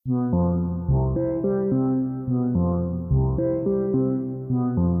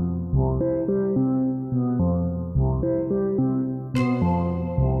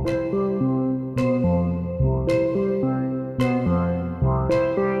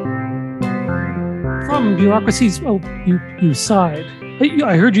from bureaucracies. Oh, you sighed.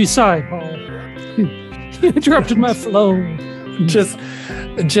 I heard you sigh, Paul. You interrupted my flow.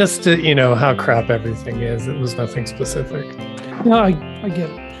 Just to, how crap everything is. It was nothing specific. No, I get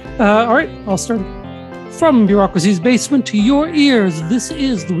it. All right, I'll start. From Bureaucracy's basement to your ears, this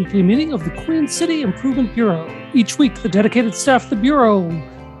is the weekly meeting of the Queen City Improvement Bureau. Each week, the dedicated staff of the Bureau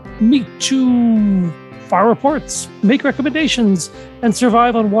meet to file reports, make recommendations, and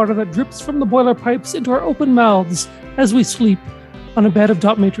survive on water that drips from the boiler pipes into our open mouths as we sleep on a bed of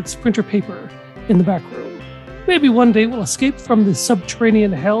dot matrix printer paper in the back room. Maybe one day we'll escape from the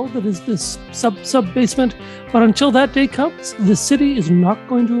subterranean hell that is this sub-basement, but until that day comes, the city is not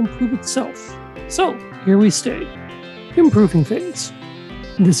going to improve itself. So, here we stay. Improving things.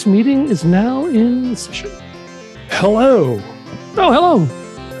 This meeting is now in session. Hello. Oh, hello.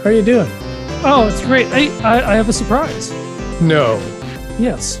 How are you doing? Oh, it's great. I have a surprise. No.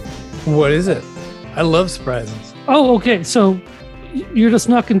 Yes. What is it? I love surprises. Oh, okay. So you're just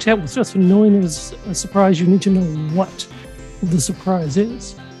not content with just knowing there's a surprise. You need to know what the surprise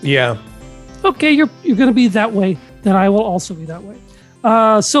is. Yeah. Okay, you're going to be that way. Then I will also be that way.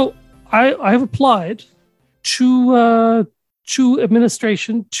 So I've applied to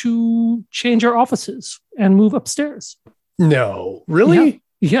administration to change our offices and move upstairs. No, really?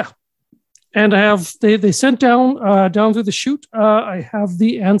 Yeah. And I have they sent down through the chute. I have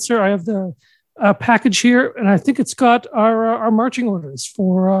the answer. I have the package here, and I think it's got our marching orders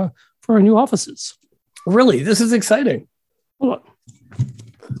for our new offices. Really, this is exciting. Hold on.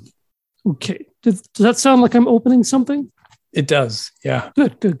 Okay, does that sound like I'm opening something? It does. Yeah.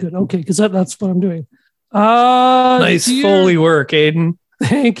 Good. Okay, because that's what I'm doing. Nice Foley work, Aiden.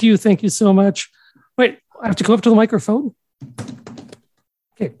 Thank you so much. Wait, I have to go up to the microphone.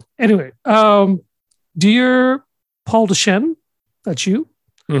 Okay. Anyway, dear Paul Deschen, that's you,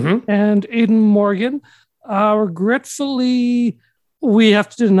 and Aidan Morgan, regretfully, we have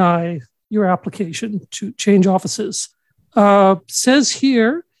to deny your application to change offices. Says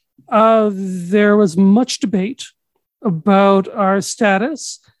here, there was much debate about our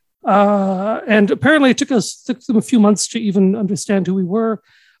status, and apparently it took them a few months to even understand who we were,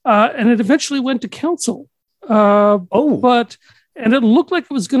 and it eventually went to council. And it looked like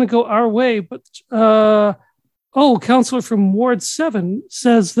it was going to go our way, but Councillor from Ward 7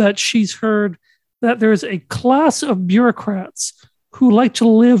 says that she's heard that there's a class of bureaucrats who like to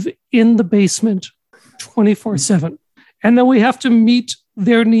live in the basement 24/7, and then we have to meet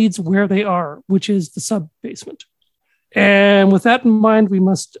their needs where they are, which is the sub-basement. And with that in mind, we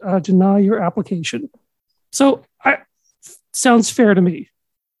must deny your application. So, sounds fair to me.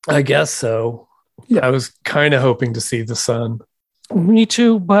 I guess so. Yeah. I was kind of hoping to see the sun. Me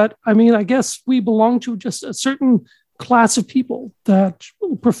too, but I mean, I guess we belong to just a certain class of people that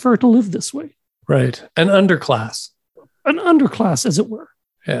prefer to live this way. Right. An underclass. An underclass, as it were.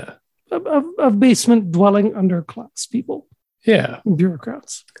 Yeah. Of basement dwelling underclass people. Yeah.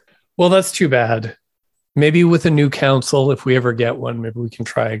 Bureaucrats. Well, that's too bad. Maybe with a new council, if we ever get one, maybe we can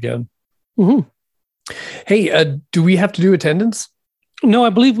try again. Mm-hmm. Hey, do we have to do attendance? No, I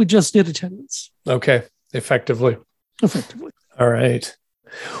believe we just did attendance. Okay. Effectively. All right.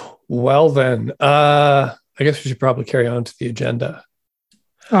 Well, then, I guess we should probably carry on to the agenda.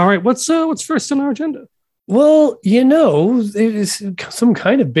 All right. What's first on our agenda? Well, there's some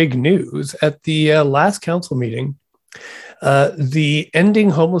kind of big news. At the last council meeting, the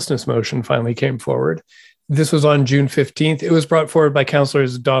ending homelessness motion finally came forward. This was on June 15th. It was brought forward by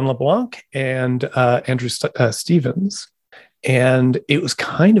councillors Don LeBlanc and Andrew Stevens. And it was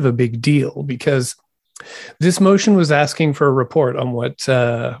kind of a big deal because this motion was asking for a report on what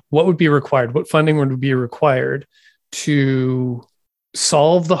would be required, what funding would be required to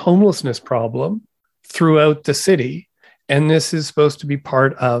solve the homelessness problem throughout the city. And this is supposed to be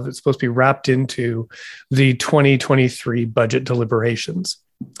it's supposed to be wrapped into the 2023 budget deliberations.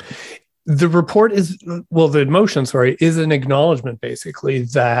 The motion is an acknowledgement basically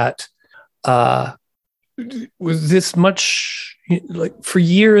that was this much, for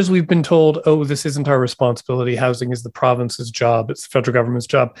years we've been told, this isn't our responsibility. Housing is the province's job. It's the federal government's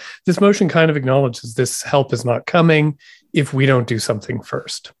job. This motion kind of acknowledges this help is not coming if we don't do something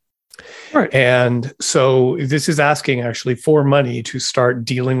first. Right. And so this is asking actually for money to start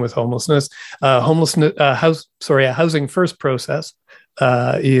dealing with homelessness. A housing first process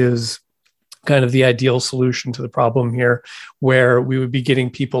is kind of the ideal solution to the problem here, where we would be getting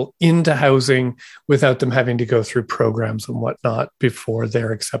people into housing without them having to go through programs and whatnot before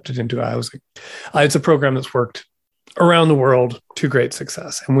they're accepted into housing. It's a program that's worked around the world to great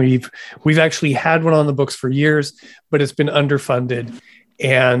success. And we've actually had one on the books for years, but it's been underfunded.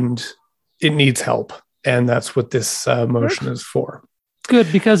 And it needs help. And that's what this motion is for.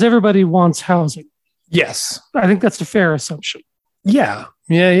 Good, because everybody wants housing. Yes. I think that's a fair assumption. Yeah.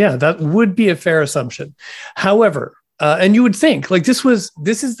 That would be a fair assumption. However, and you would think like this is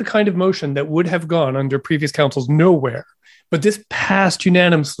the kind of motion that would have gone under previous councils nowhere, but this passed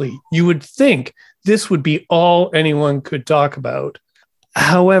unanimously. You would think this would be all anyone could talk about.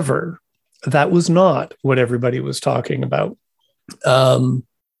 However, that was not what everybody was talking about.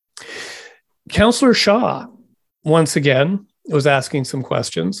 Councillor Shaw, once again, was asking some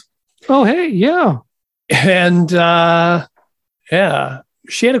questions. Oh, hey, yeah. And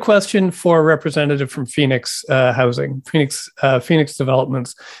she had a question for a representative from Phoenix Housing, Phoenix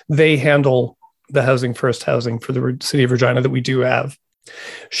Developments. They handle the Housing First housing for the city of Regina that we do have.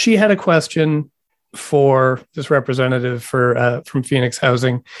 She had a question for this representative from Phoenix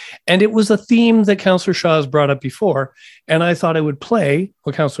Housing, and it was a theme that Councillor Shaw has brought up before, and I thought I would play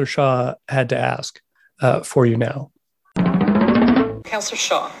what Councillor Shaw had to ask for you now. Councillor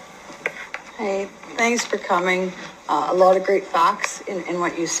Shaw. Hey, thanks for coming. A lot of great facts in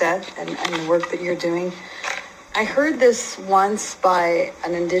what you said and the work that you're doing. I heard this once by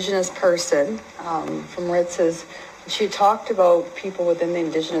an Indigenous person from Ritz's. She talked about people within the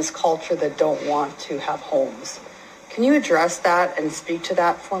Indigenous culture that don't want to have homes. Can you address that and speak to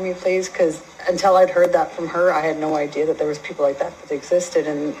that for me, please? Because until I'd heard that from her, I had no idea that there was people like that existed,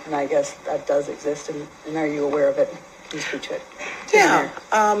 and I guess that does exist. And are you aware of it? Can you speak to it? Yeah,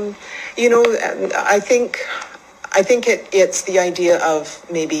 I think it's the idea of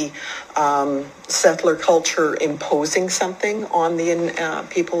maybe settler culture imposing something on the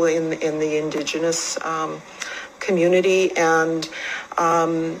people in the Indigenous community, and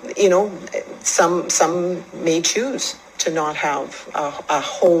some may choose to not have a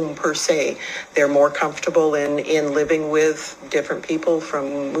home per se. They're more comfortable in living with different people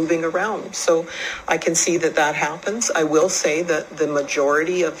from moving around. So I can see that happens. I will say that the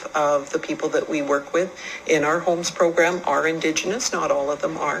majority of the people that we work with in our homes program are Indigenous. Not all of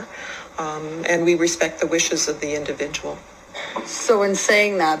them are. And we respect the wishes of the individual. So in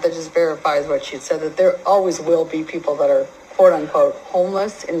saying that just verifies what she said, that there always will be people that are quote unquote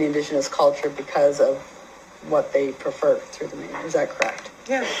homeless in the Indigenous culture because of what they prefer through the main. Is that correct?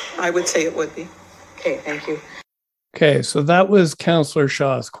 Yeah, I would say it would be. Okay, thank you. Okay, so that was Councillor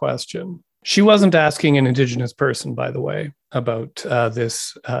Shaw's question. She wasn't asking an Indigenous person, by the way, about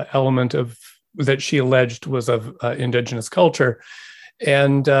this element of that she alleged was of Indigenous culture.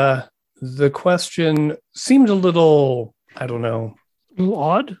 And the question seemed a little, I don't know. A little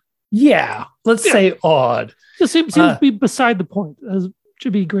odd? Yeah, let's say odd. It seems to be beside the point,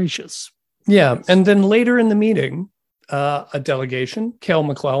 to be gracious. Yeah, and then later in the meeting, a delegation, Cale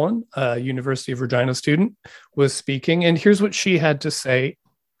McClellan, a University of Regina student, was speaking, and here's what she had to say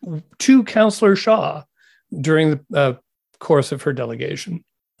to Councillor Shaw during the course of her delegation.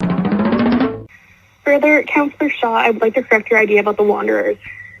 Further, Councillor Shaw, I would like to correct your idea about the wanderers.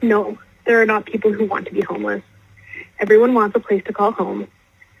 No, there are not people who want to be homeless. Everyone wants a place to call home.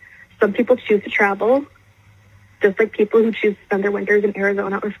 Some people choose to travel, just like people who choose to spend their winters in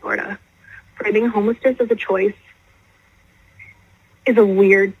Arizona or Florida. Framing homelessness as a choice is a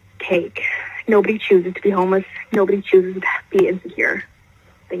weird take. Nobody chooses to be homeless. Nobody chooses to be insecure.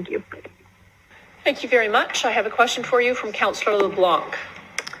 Thank you. Thank you very much. I have a question for you from Councillor LeBlanc.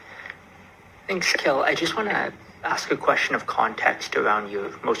 Thanks, Kel. I just want to ask a question of context around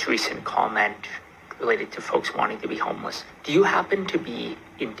your most recent comment related to folks wanting to be homeless. Do you happen to be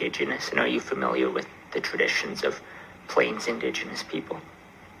Indigenous, and are you familiar with the traditions of Plains Indigenous people?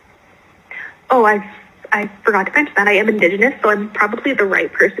 Oh, I forgot to mention that. I am Indigenous, so I'm probably the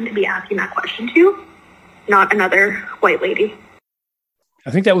right person to be asking that question to, not another white lady.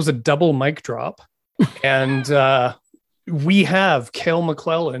 I think that was a double mic drop. And we have Cale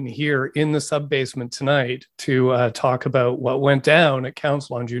McClellan here in the sub-basement tonight to talk about what went down at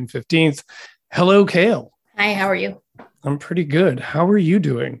Council on June 15th. Hello, Cale. Hi, how are you? I'm pretty good. How are you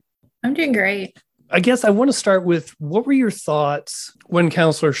doing? I'm doing great. I guess I want to start with, what were your thoughts when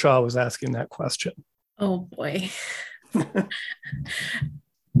Councillor Shaw was asking that question? Oh, boy.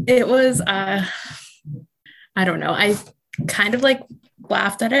 It was, I don't know. I kind of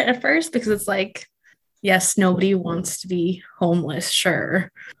laughed at it at first because it's like, yes, nobody wants to be homeless,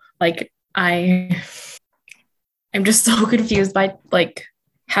 sure. I'm just so confused by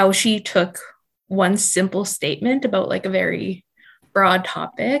how she took one simple statement about a very broad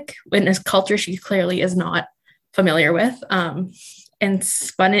topic in a culture she clearly is not familiar with, and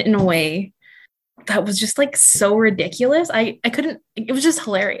spun it in a way that was just so ridiculous. I couldn't, it was just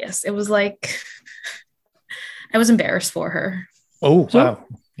hilarious. It was I was embarrassed for her. Oh, wow.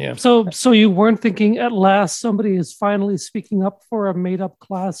 Yeah. So you weren't thinking at last somebody is finally speaking up for a made up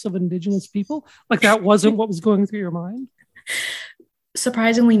class of Indigenous people? Like that wasn't what was going through your mind?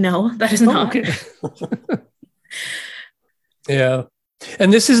 Surprisingly, no, that is not. Okay. Yeah.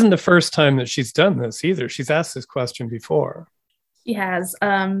 And this isn't the first time that she's done this either. She's asked this question before. She has.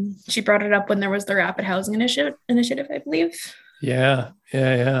 She brought it up when there was the Rapid Housing Initiative, I believe. Yeah.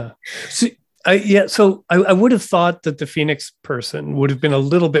 So I would have thought that the Phoenix person would have been a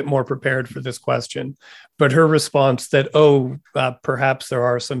little bit more prepared for this question, but her response that, perhaps there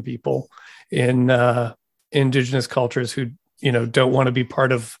are some people in Indigenous cultures who, don't want to be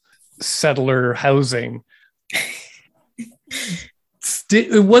part of settler housing.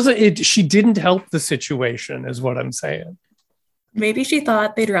 She didn't help the situation, is what I'm saying. Maybe she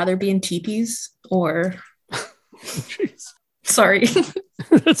thought they'd rather be in teepees or. Jeez. Sorry.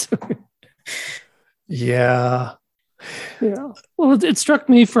 That's okay. Yeah. Well, it struck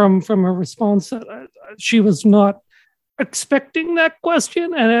me from her response that she was not expecting that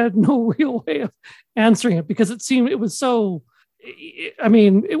question and had no real way of answering it, because it was so. I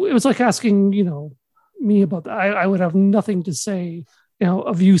mean, it was like asking, me about that. I would have nothing to say,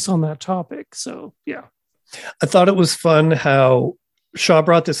 of use on that topic. So, yeah. I thought it was fun how Shaw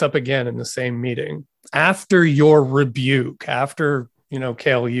brought this up again in the same meeting. After your rebuke, after,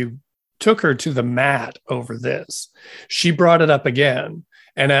 Kale, you took her to the mat over this, she brought it up again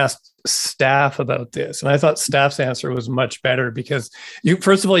and asked staff about this. And I thought staff's answer was much better because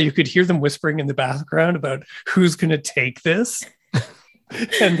first of all, you could hear them whispering in the background about who's going to take this.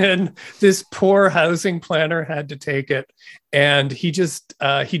 And then this poor housing planner had to take it, and he just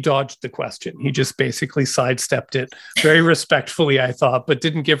he dodged the question. He just basically sidestepped it very respectfully, I thought, but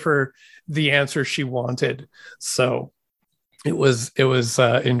didn't give her the answer she wanted. So it was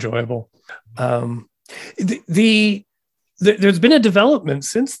enjoyable. There's been a development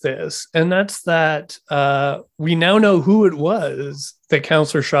since this, and that's that we now know who it was that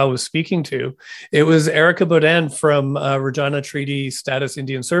Councillor Shaw was speaking to. It was Erica Baudin from Regina Treaty Status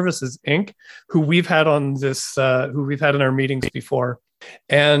Indian Services, Inc., who we've had on this, who we've had in our meetings before.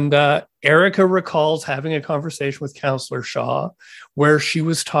 And Erica recalls having a conversation with Councillor Shaw where she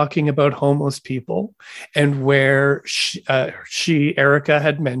was talking about homeless people, and where Erica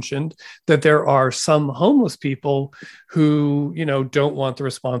had mentioned that there are some homeless people who, don't want the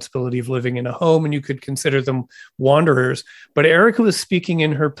responsibility of living in a home, and you could consider them wanderers. But Erica was speaking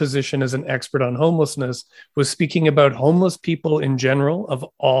in her position as an expert on homelessness, was speaking about homeless people in general of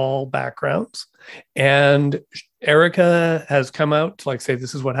all backgrounds. And Erica has come out to say,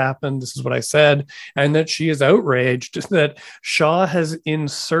 this is what happened, this is what I said, and that she is outraged that Shaw has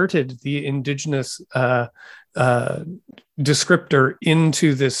inserted the Indigenous descriptor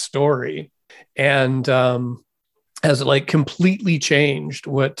into this story, and has completely changed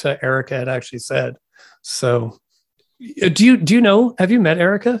what Erica had actually said. So do you know, have you met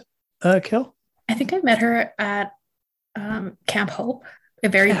Erica, Kel? I think I met her at Camp Hope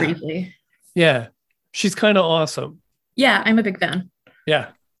very briefly. Yeah. She's kind of awesome. Yeah, I'm a big fan.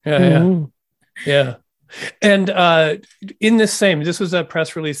 Yeah. Mm-hmm. Yeah. And this was a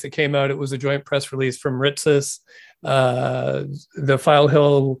press release that came out. It was a joint press release from RITSIS, the File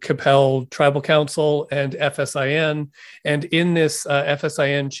Hill Capel Tribal Council, and FSIN. And in this,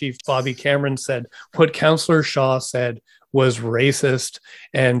 FSIN chief Bobby Cameron said what Councillor Shaw said was racist,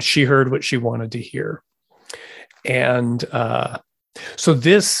 and she heard what she wanted to hear. And so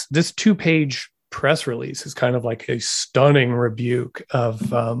this 2-page press release is kind of like a stunning rebuke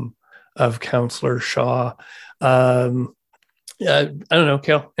of Councillor Shaw. I don't know,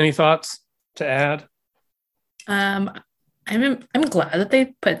 Kel, any thoughts to add? I'm glad that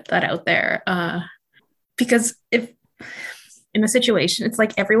they put that out there, because if in the situation, it's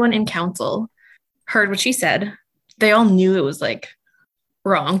like everyone in council heard what she said. They all knew it was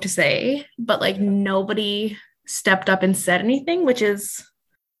wrong to say, but nobody stepped up and said anything, which is,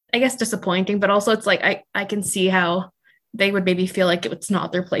 I guess, disappointing. But also it's I can see how they would maybe feel like it's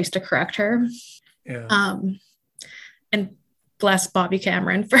not their place to correct her. Yeah. And bless Bobby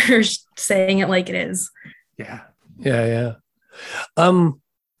Cameron for saying it like it is. Yeah.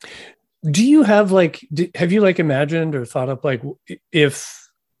 Do you have have you imagined or thought up if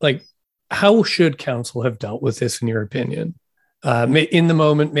how should council have dealt with this in your opinion? In the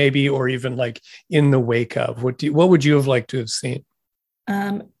moment, maybe, or even in the wake of, what would you have liked to have seen?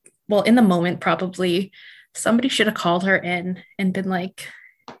 Well, in the moment, probably somebody should have called her in and been like,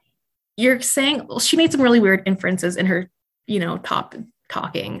 you're saying, well, she made some really weird inferences in her,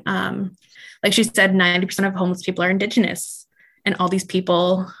 talking. She said 90% of homeless people are Indigenous, and all these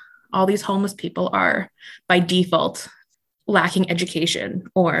homeless people are by default lacking education,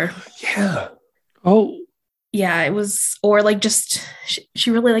 or Yeah. Oh, yeah, it was, or like just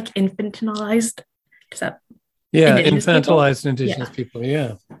she really like infantilized. Does that Indigenous people? Infantilized Indigenous Yeah. people.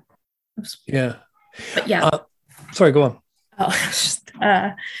 Yeah. Yeah. But yeah. Sorry, go on. Oh, just,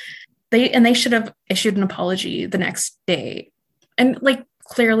 they should have issued an apology the next day, and like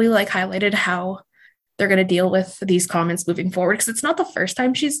clearly like highlighted how they're going to deal with these comments moving forward, because it's not the first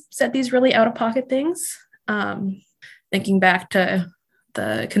time she's said these really out of pocket things. Thinking back to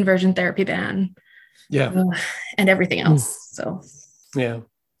the conversion therapy ban, and everything else. So yeah,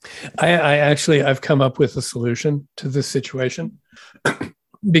 I've come up with a solution to this situation.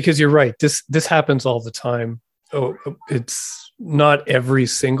 Because you're right, this happens all the time. Oh, it's not every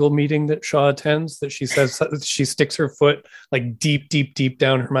single meeting that Shaw attends that she says she sticks her foot like deep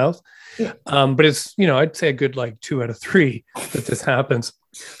down her mouth. Yeah. But it's, I'd say a good like 2 out of 3 that this happens.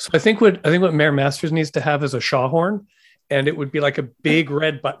 So I think what Mayor Masters needs to have is a Shaw horn, and it would be like a big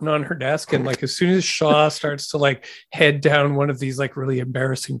red button on her desk. And like as soon as Shaw starts to like head down one of these like really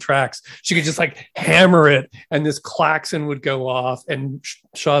embarrassing tracks, she could just like hammer it, and this klaxon would go off, and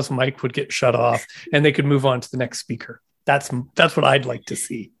Shaw's mic would get shut off, and they could move on to the next speaker. That's what I'd like to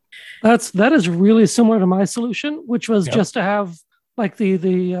see. That is really similar to my solution, which was just to have like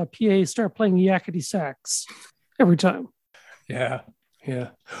the PA start playing yakety sax every time. Yeah. Yeah.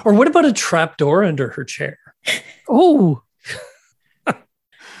 Or what about a trap door under her chair? Oh.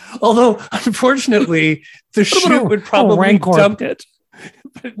 Although, unfortunately, the chute would probably dump it.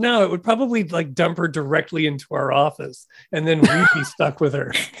 But no, it would probably like dump her directly into our office, and then we'd be stuck with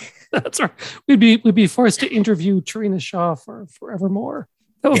her. That's right. We'd be forced to interview Trina Shaw for forevermore.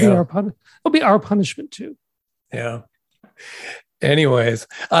 That would be our punishment too. Yeah. Anyways,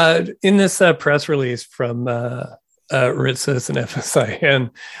 in this press release from RITSIS and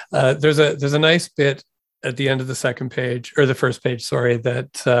FSIN, there's a nice bit at the end of the second page, or the first page, sorry,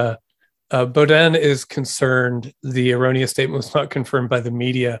 that Beaudin is concerned the erroneous statement was not confirmed by the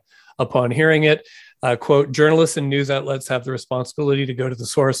media upon hearing it. Quote, journalists and news outlets have the responsibility to go to the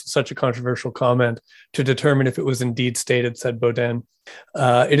source of such a controversial comment to determine if it was indeed stated, said Beaudin.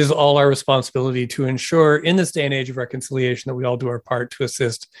 It is all our responsibility to ensure in this day and age of reconciliation that we all do our part to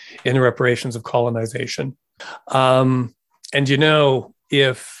assist in the reparations of colonization. And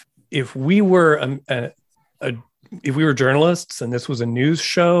if we were if we were journalists and this was a news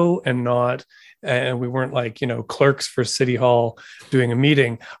show and we weren't like, clerks for City Hall doing a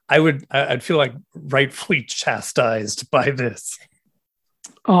meeting, I'd feel like rightfully chastised by this.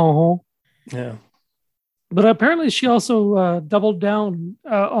 Oh, yeah. But apparently she also doubled down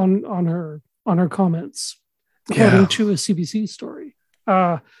on her comments, according to a CBC story.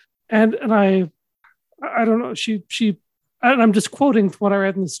 And I don't know. She and I'm just quoting from what I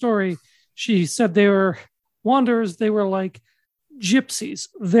read in the story. She said they were wanderers. They were like gypsies,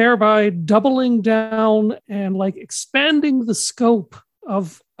 thereby doubling down and like expanding the scope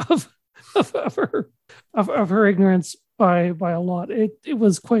of her ignorance by a lot. It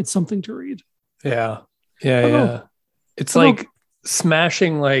was quite something to read. Yeah. It's like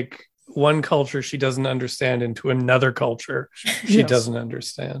smashing like one culture she doesn't understand into another culture she doesn't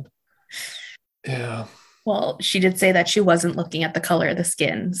understand. Yeah. Well, she did say that she wasn't looking at the color of the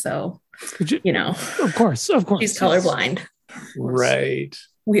skin, so Of course, she's colorblind. Right.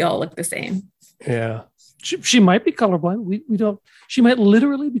 We all look the same. Yeah. She might be colorblind. We don't. She might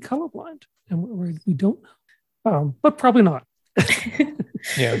literally be colorblind, and we don't know. But probably not.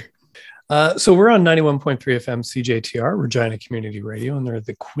 Yeah. So we're on 91.3 FM CJTR, Regina Community Radio, and they're at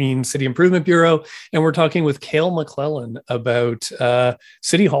the Queen City Improvement Bureau. And we're talking with Cale McClellan about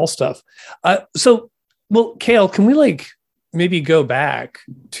City Hall stuff. Cale, can we maybe go back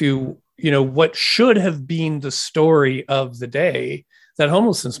to, what should have been the story of the day, that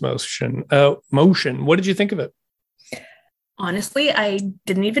homelessness motion. What did you think of it? Honestly, I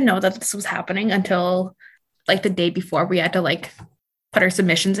didn't even know that this was happening until the day before we had to put our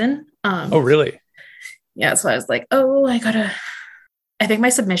submissions in. Oh, really? Yeah. So I was like, I think my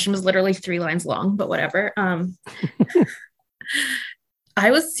submission was literally 3 lines long, but whatever. I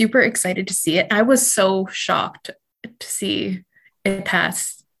was super excited to see it. I was so shocked to see it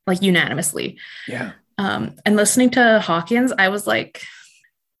pass unanimously. Yeah. And listening to Hawkins, I was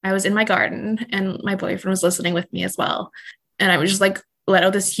in my garden and my boyfriend was listening with me as well. And I was just let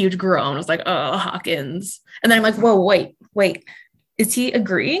out this huge groan. I was like, oh, Hawkins. And then I'm like, whoa, wait. Is he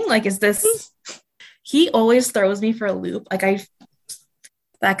agreeing? Is this, he always throws me for a loop.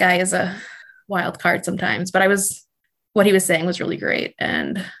 That guy is a wild card sometimes, but what he was saying was really great.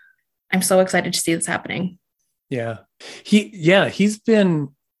 And I'm so excited to see this happening. Yeah. He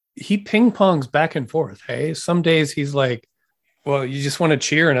ping pongs back and forth. Hey, some days he's like, Well, you just want to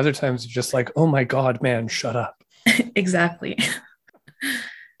cheer, and other times you're just like, oh my God, man, shut up. Exactly.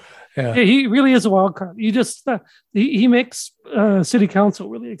 Yeah. He really is a wild card. You just he makes city council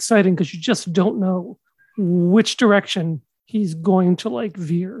really exciting because you just don't know which direction he's going to like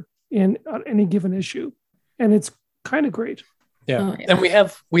veer in any given issue, and it's kind of great. Yeah. Oh, yeah. And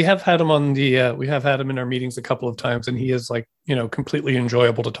we have had him on the we have had him in our meetings a couple of times, and he is like, completely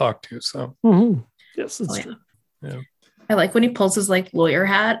enjoyable to talk to. So Yes, that's true. Yeah. I like when he pulls his like lawyer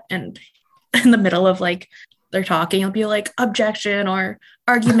hat and in the middle of like they're talking, he'll be like objection or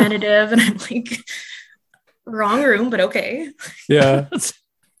argumentative, and I'm like, wrong room, but okay. Yeah.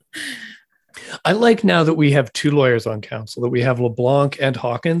 I like now that we have two lawyers on council, that we have LeBlanc and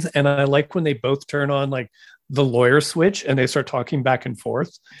Hawkins, and I like when they both turn on like the lawyer switch and they start talking back and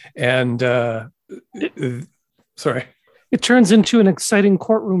forth. And sorry, it turns into an exciting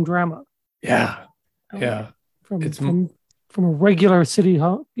courtroom drama. Yeah, Oh. yeah, From a regular city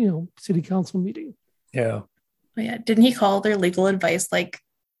council meeting. yeah. Oh, yeah. Didn't he call their legal advice like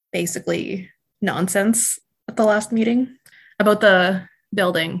basically nonsense at the last meeting about the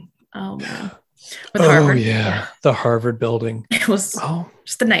building? With Harvard. Yeah, the Harvard building. It was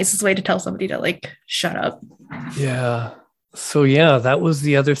just the nicest way to tell somebody to like shut up. Yeah. So yeah, that was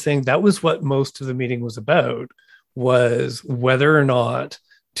the other thing. That was what most of the meeting was about, was whether or not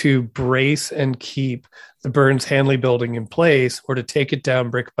to brace and keep the Burns-Hanley building in place, or to take it down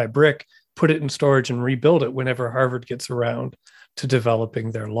brick by brick, put it in storage and rebuild it whenever Harvard gets around to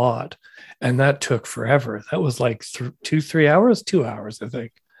developing their lot. And that took forever. That was like 2 hours, I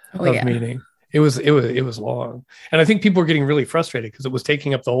think, of meeting. It was long. And I think people were getting really frustrated because it was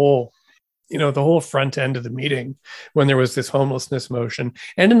taking up the whole front end of the meeting, when there was this homelessness motion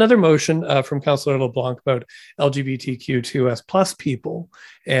and another motion from Councillor LeBlanc about LGBTQ2S plus people,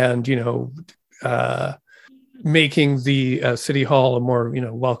 and making the city hall a more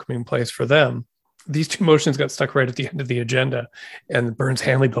welcoming place for them. These two motions got stuck right at the end of the agenda, and the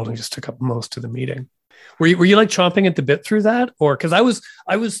Burns-Hanley building just took up most of the meeting. Were you like chomping at the bit through that, or because I was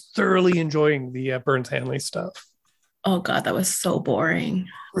thoroughly enjoying the Burns-Hanley stuff? Oh God, that was so boring.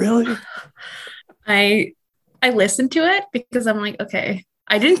 Really? I listened to it because I'm like, okay,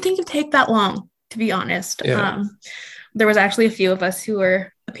 I didn't think it'd take that long, to be honest. Yeah. There was actually a few of us who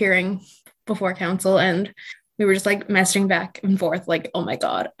were appearing before council, and we were just like messaging back and forth like, oh my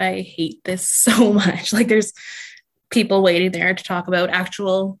God, I hate this so much. Like there's people waiting there to talk about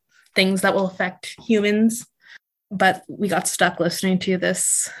actual things that will affect humans, but we got stuck listening to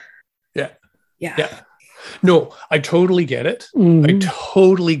this. Yeah. No, I totally get it. I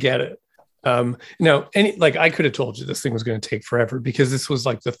totally get it. Now, I could have told you this thing was going to take forever, because this was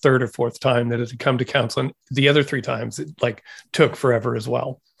like the third or fourth time that it had come to council, and the other 3 times it like took forever as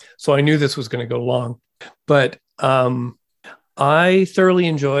well. So I knew this was going to go long, but I thoroughly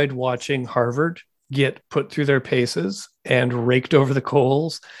enjoyed watching Harvard get put through their paces and raked over the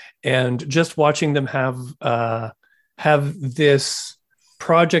coals, and just watching them have this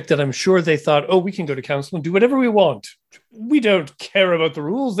project that I'm sure they thought, oh, we can go to council and do whatever we want. We don't care about the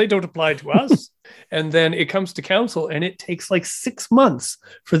rules. They don't apply to us. And then it comes to council, and it takes like 6 months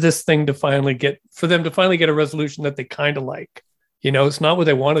for this thing to finally get a resolution that they kind of like. It's not what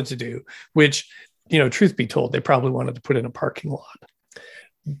they wanted to do, which, truth be told, they probably wanted to put in a parking lot.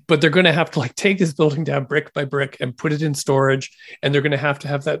 But they're going to have to like take this building down brick by brick and put it in storage. And they're going to have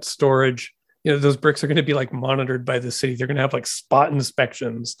that storage. Those bricks are going to be like monitored by the city. They're going to have like spot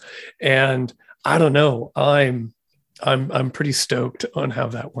inspections. And I don't know, I'm pretty stoked on how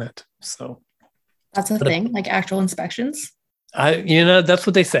that went. So that's a thing, like actual inspections. That's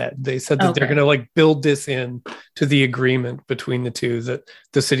what they said. They said that they're going to like build this in to the agreement between the two, that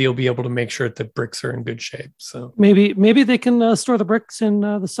the city will be able to make sure that bricks are in good shape. So maybe they can store the bricks in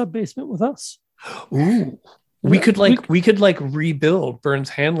the sub basement with us. Ooh. We could rebuild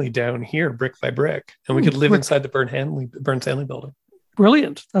Burns-Hanley down here brick by brick, and we could live inside the Burns-Hanley building.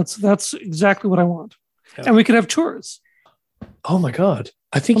 Brilliant. That's exactly what I want. Yeah. And we could have tours. Oh my God.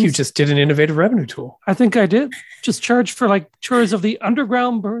 I think you just did an innovative revenue tool. I think I did. Just charge for like tours of the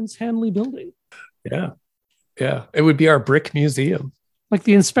underground Burns-Hanley building. Yeah. Yeah. It would be our brick museum. Like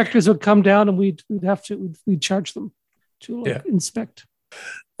the inspectors would come down, and we'd charge them to inspect.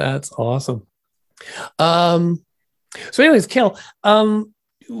 That's awesome. So anyways, Kel,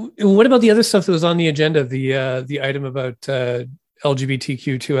 what about the other stuff that was on the agenda? The item about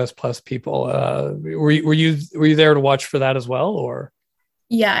LGBTQ2S plus people. Were you there to watch for that as well, or?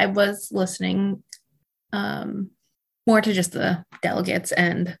 Yeah, I was listening more to just the delegates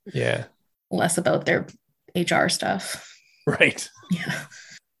and less about their HR stuff. Right. Yeah.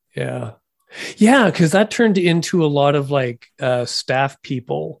 Yeah. Yeah, because that turned into a lot of like staff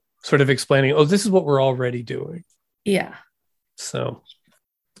people sort of explaining, oh, this is what we're already doing. Yeah. So,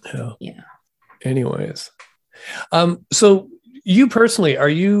 yeah. Yeah. Anyways. So you personally,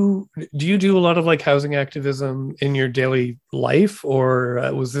 do you do a lot of like housing activism in your daily life,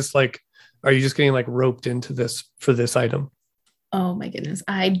 or was this like, are you just getting like roped into this for this item? Oh my goodness.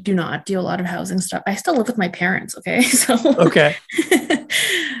 I do not do a lot of housing stuff. I still live with my parents. Okay. So, Okay.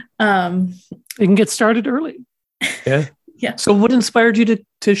 You can get started early. Yeah. Yeah. So what inspired you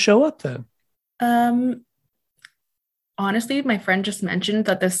to show up then? Honestly, my friend just mentioned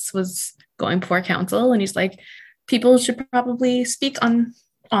that this was going before council, and he's like, people should probably speak on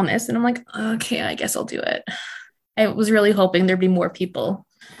this. And I'm like, okay, I guess I'll do it. I was really hoping there'd be more people.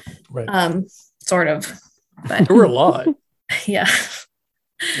 Right. Sort of. But there were a lot. Yeah.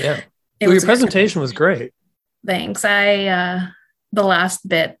 Yeah. Well, your presentation was great. Thanks. The last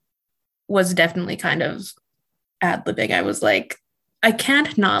bit was definitely kind of ad-libbing. I was like, I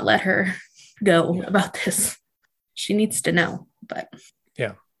can't not let her go about this. She needs to know, but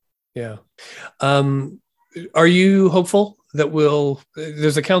yeah. Are you hopeful that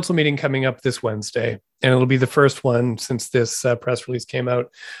there's a council meeting coming up this Wednesday, and it'll be the first one since this press release came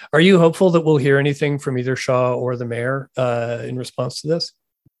out. Are you hopeful that we'll hear anything from either Shaw or the mayor in response to this?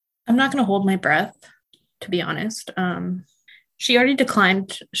 I'm not going to hold my breath, to be honest. Shaw already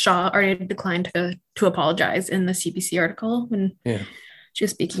declined to apologize in the CBC article when she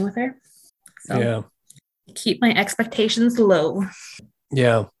was speaking with her. So keep my expectations low.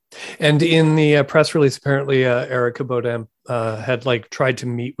 Yeah. And in the press release, apparently Erica Bodin had like tried to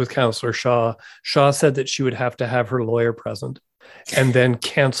meet with Councillor Shaw. Shaw said that she would have to have her lawyer present, and then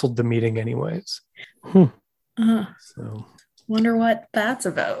canceled the meeting anyways. So wonder what that's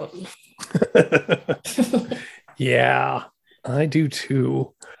about. Yeah, I do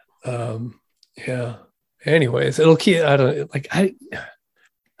too. Yeah. Anyways, it'll keep.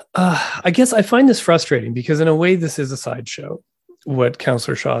 I guess I find this frustrating because in a way this is a sideshow. What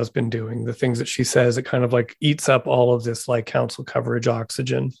Councillor Shaw has been doing, the things that she says, it kind of like eats up all of this like council coverage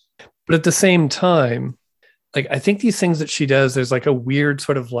oxygen. But at the same time, like I think these things that she does, there's like a weird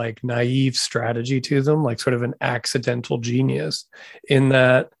sort of like naive strategy to them, like sort of an accidental genius in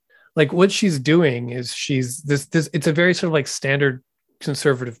that like what she's doing is she's this it's a very sort of like standard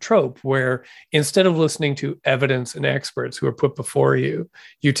conservative trope where instead of listening to evidence and experts who are put before you,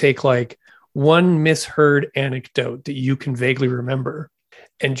 you take like one misheard anecdote that you can vaguely remember,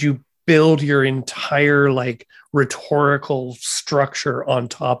 and you build your entire like rhetorical structure on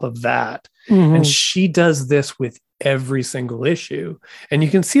top of that. Mm-hmm. And she does this with every single issue. And you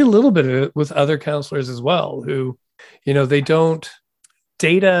can see a little bit of it with other counselors as well, who, you know,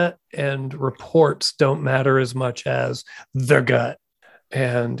 data and reports don't matter as much as their gut.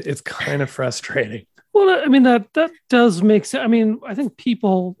 And it's kind of frustrating. Well, I mean, that does make sense. I mean, I think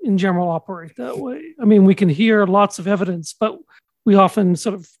people in general operate that way. I mean, we can hear lots of evidence, but we often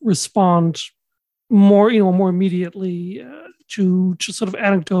sort of respond more immediately to sort of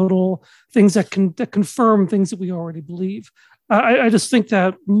anecdotal things that confirm things that we already believe. I just think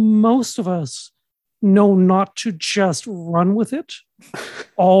that most of us know not to just run with it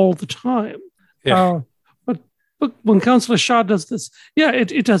all the time. Yeah. But when Councillor Shaw does this,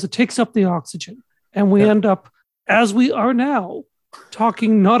 it does. It takes up the oxygen. And we end up, as we are now,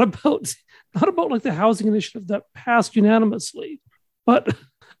 talking not about like the housing initiative that passed unanimously, but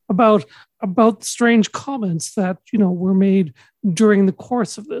about strange comments that were made during the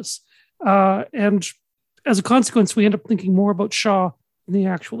course of this. And as a consequence, we end up thinking more about Shaw than the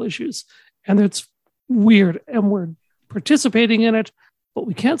actual issues. And it's weird, and we're participating in it, but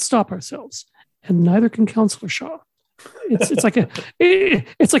we can't stop ourselves, and neither can Councillor Shaw. It's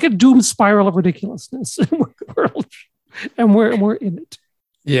like a doom spiral of ridiculousness, and we're in it.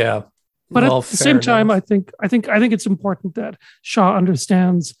 Yeah, but at the same time, I think it's important that Shaw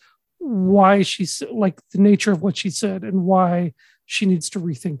understands why she's like the nature of what she said and why she needs to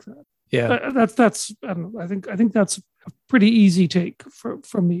rethink that. Yeah, that's I don't know. I think that's a pretty easy take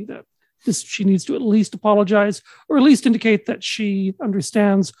from me that she needs to at least apologize or at least indicate that she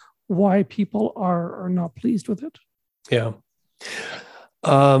understands why people are not pleased with it. Yeah.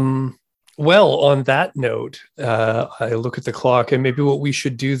 Well, on that note, I look at the clock, and maybe what we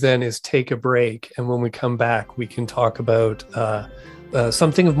should do then is take a break. And when we come back, we can talk about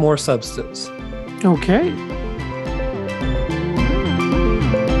something of more substance. Okay.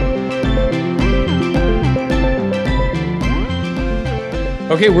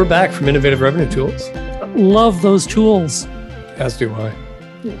 Okay, we're back from Innovative Revenue Tools. Love those tools. As do I.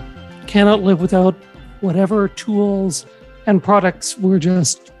 Yeah. Cannot live without whatever tools and products we're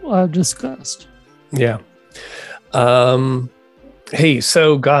just discussed. Yeah. Hey,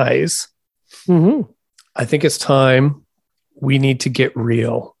 so guys, I think it's time we need to get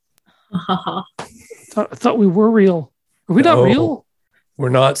real. I thought we were real. Are we not real? We're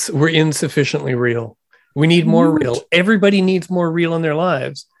not. We're insufficiently real. We need more real. Everybody needs more real in their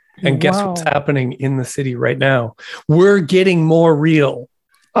lives. And guess what's happening in the city right now? We're getting more real.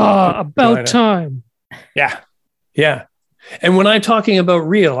 About time. Yeah. Yeah. And when I'm talking about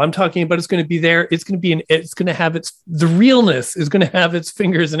real, I'm talking about it's going to be there. It's going to have the realness is going to have its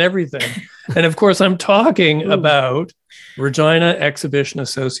fingers and everything. And of course, I'm talking about Regina Exhibition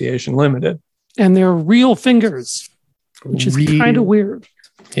Association Limited. And they're real fingers, which is kind of weird.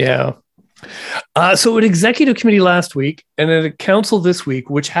 Yeah. So at executive committee last week and at a council this week,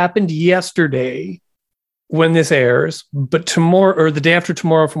 which happened yesterday when this airs, but tomorrow or the day after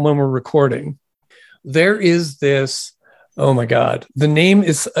tomorrow from when we're recording, there is this. Oh my God. The name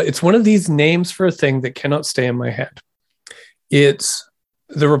it's one of these names for a thing that cannot stay in my head. The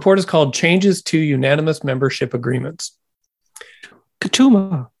report is called Changes to Unanimous Membership Agreements.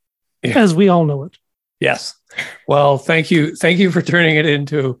 Katuma, as we all know it. Yes. Well, thank you. Thank you for turning it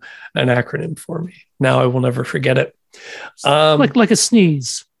into an acronym for me. Now I will never forget it. Like a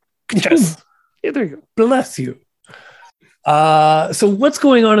sneeze. Yes. Yeah, there you go. Bless you. So what's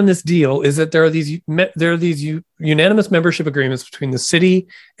going on in this deal is that there are these unanimous membership agreements between the city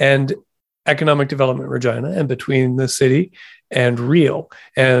and Economic Development Regina and between the city and Real.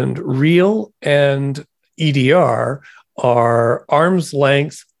 And Real and EDR are arm's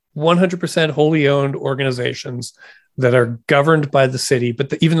length, 100% wholly owned organizations that are governed by the city.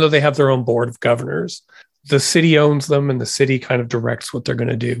 But even though they have their own board of governors, the city owns them and the city kind of directs what they're going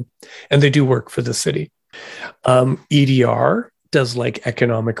to do. And they do work for the city. EDR does like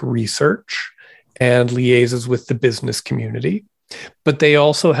economic research and liaises with the business community, but they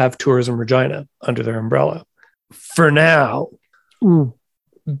also have Tourism Regina under their umbrella for now.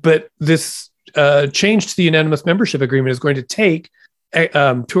 But this change to the unanimous membership agreement is going to take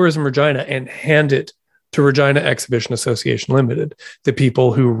Tourism Regina and hand it to Regina Exhibition Association Limited, the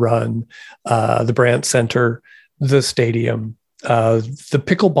people who run the Brandt Center, the stadium, the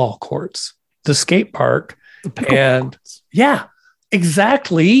pickleball courts, the skate park, and yeah,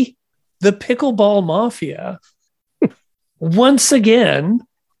 exactly. The pickleball mafia. Once again,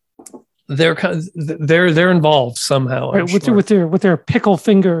 they're involved somehow. Right, with their pickle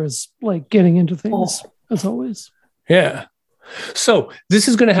fingers, like getting into things as always. Yeah. So this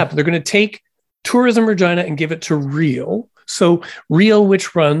is going to happen. They're going to take Tourism Regina and give it to Real. So Real,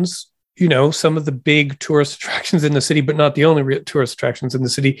 which runs, some of the big tourist attractions in the city, but not the only tourist attractions in the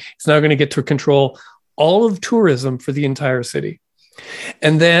city, is now going to get to control all of tourism for the entire city.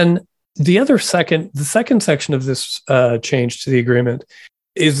 And then the second section of this change to the agreement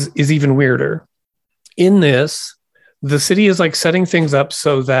is even weirder. In this, the city is like setting things up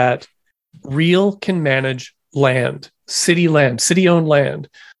so that Real can manage city-owned land.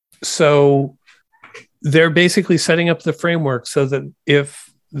 So they're basically setting up the framework so that if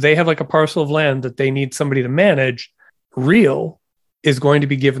they have like a parcel of land that they need somebody to manage, Real is going to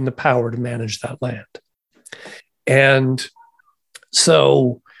be given the power to manage that land. And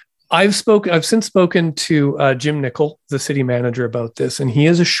so I've since spoken to Jim Nickel, the city manager, about this, and he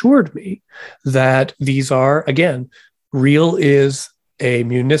has assured me that these are, again, Real is a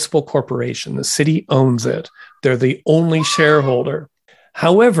municipal corporation. The city owns it. They're the only shareholder.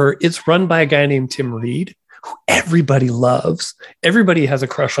 However, it's run by a guy named Tim Reed, who everybody loves. Everybody has a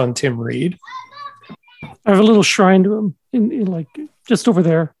crush on Tim Reed. I have a little shrine to him in like just over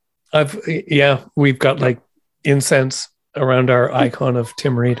there. We've got like incense around our icon of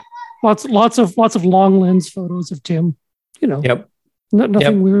Tim Reed. Lots of long lens photos of Tim. Yep.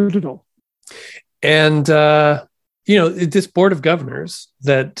 Nothing weird at all. And this board of governors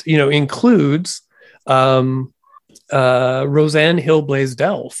that includes Roseanne Hill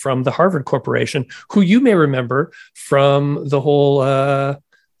Blaisdell from the Harvard Corporation, who you may remember from the whole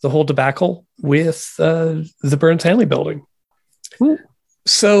debacle with the Burns Hanley building. Ooh.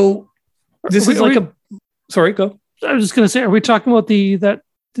 So this is sorry, go. I was just going to say, are we talking about the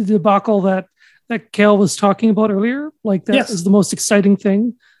debacle that Kale was talking about earlier? Like that is the most exciting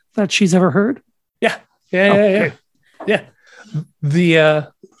thing that she's ever heard. Yeah. The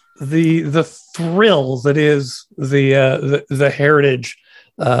thrill that is the heritage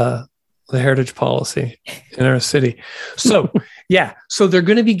policy in our city. So so they're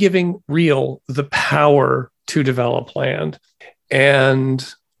going to be giving Real the power to develop land.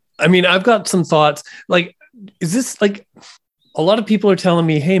 And I mean, I've got some thoughts. Like, is this like a lot of people are telling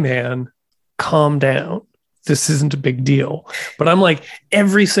me, hey man, calm down. this isn't a big deal. But I'm like,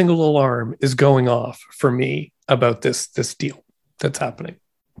 every single alarm is going off for me about this deal that's happening.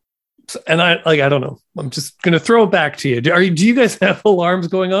 So, and I don't know. I'm just going to throw it back to you. Do you guys have alarms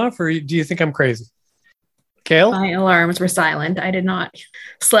going off, or do you think I'm crazy? Kale? My alarms were silent. I did not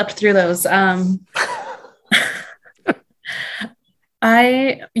slept through those. That's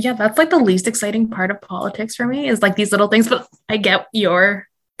like the least exciting part of politics for me is like these little things, but I get your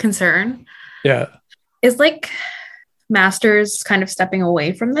concern. Yeah. Is like Masters kind of stepping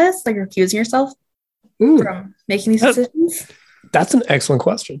away from this, like recusing yourself from making these decisions? That's an excellent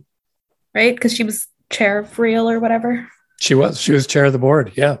question. Right? Because she was chair of Real or whatever. She was chair of the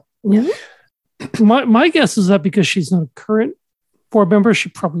board. Yeah. My guess is that because she's not a current board member, she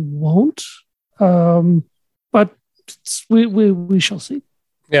probably won't. But we shall see.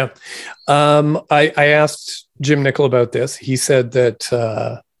 Yeah. I asked Jim Nicol about this. He said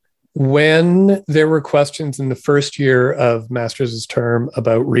that when there were questions in the first year of Masters' term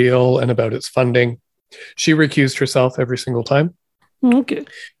about Real and about its funding, she recused herself every single time. Okay.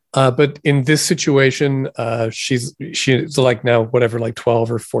 But in this situation, she's like now, whatever, like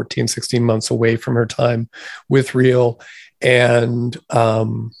 12 or 14, 16 months away from her time with Real. And,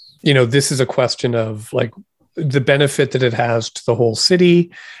 this is a question of like the benefit that it has to the whole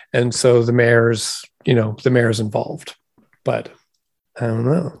city. And so the mayor's involved, but I don't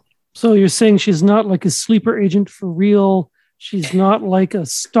know. So you're saying she's not like a sleeper agent for Real. She's not like a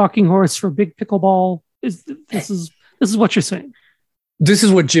stalking horse for big pickleball. This is what you're saying. This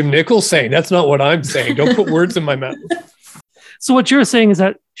is what Jim Nicol's saying. That's not what I'm saying. Don't put words in my mouth. So what you're saying is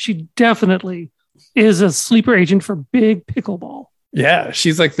that she definitely is a sleeper agent for big pickleball. Yeah,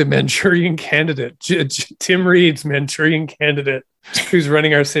 she's like the Manchurian candidate. Tim Reed's Manchurian candidate who's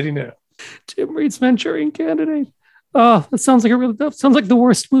running our city now. Tim Reed's Manchurian candidate. Oh, that sounds like the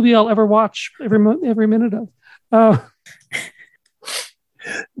worst movie I'll ever watch every minute of.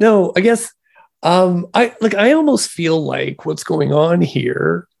 No, I guess I almost feel like what's going on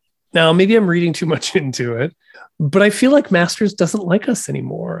here. Now, maybe I'm reading too much into it, but I feel like Masters doesn't like us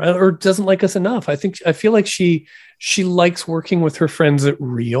anymore or doesn't like us enough. I feel like she likes working with her friends at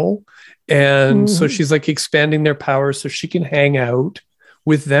Real. And so she's like expanding their powers so she can hang out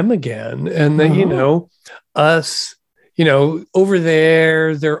with them again. And then, us, over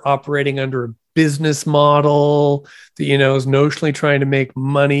there, they're operating under a business model that, is notionally trying to make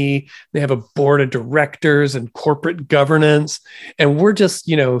money. They have a board of directors and corporate governance. And we're just,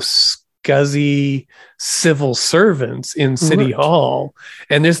 scuzzy civil servants in City Hall.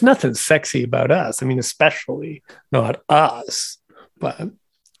 And there's nothing sexy about us. I mean, especially not us, but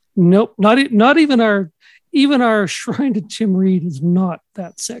nope, not even our shrine to Tim Reed is not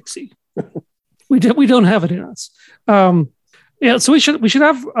that sexy. we don't have it in us. Yeah, so we should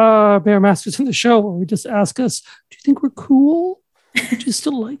have Mayor Masters in the show where we just ask us, do you think we're cool? Do you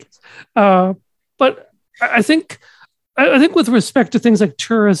still like us? But I think with respect to things like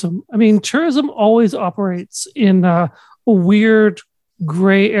tourism, I mean, tourism always operates in a weird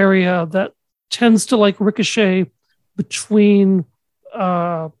gray area that tends to like ricochet between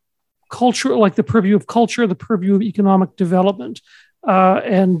culture, like the purview of culture, the purview of economic development,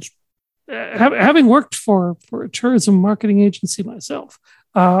 and having worked for a tourism marketing agency myself,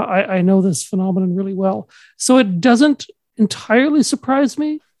 I know this phenomenon really well. So it doesn't entirely surprise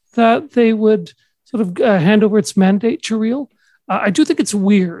me that they would sort of hand over its mandate to Real. I do think it's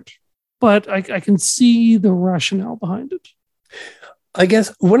weird, but I can see the rationale behind it. I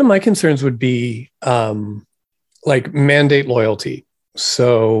guess one of my concerns would be like mandate loyalty.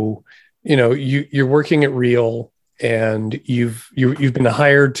 So, you're working at Real and you've been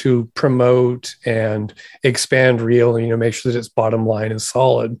hired to promote and expand Real and, make sure that its bottom line is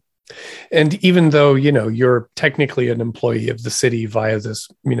solid. And even though, you're technically an employee of the city via this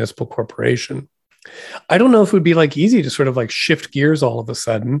municipal corporation, I don't know if it would be like easy to sort of like shift gears all of a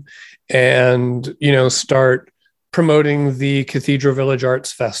sudden and, start promoting the Cathedral Village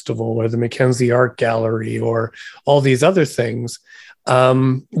Arts Festival or the Mackenzie Art Gallery or all these other things.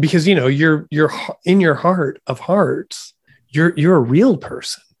 Because, you're in your heart of hearts, you're a real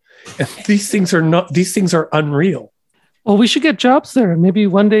person. And these things are unreal. Well, we should get jobs there. Maybe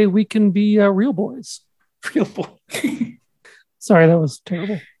one day we can be real boys. Real boys. Sorry, that was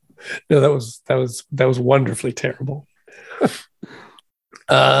terrible. No, that was wonderfully terrible.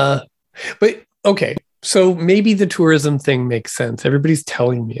 But okay, so maybe the tourism thing makes sense. Everybody's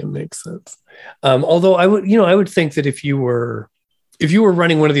telling me it makes sense. Although I would think that if you were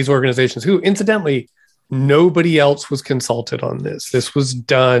running one of these organizations, who incidentally nobody else was consulted on this. This was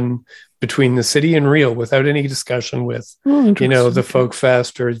done between the city and Real without any discussion with, the Folk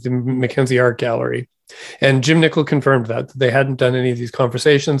Fest or the Mackenzie Art Gallery. And Jim Nickel confirmed that they hadn't done any of these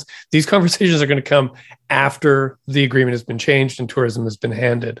conversations. These conversations are going to come after the agreement has been changed and tourism has been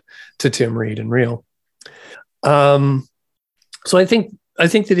handed to Tim Reed and Real. So I think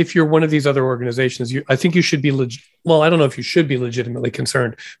that if you're one of these other organizations, I think you should be well, I don't know if you should be legitimately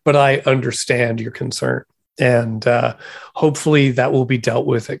concerned, but I understand your concern, and hopefully that will be dealt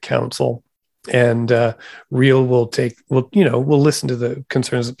with at council, and Real will listen to the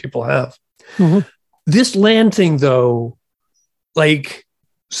concerns that people have. Mm-hmm. This land thing, though,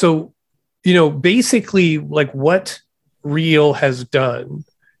 basically, what Real has done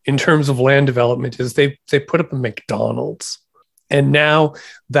in terms of land development is they put up a McDonald's. And now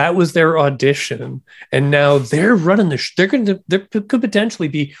that was their audition, and now they're running they could potentially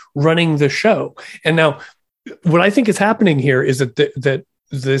be running the show. And now, what I think is happening here is that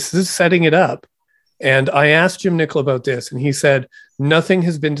this is setting it up. And I asked Jim Nickel about this, and he said nothing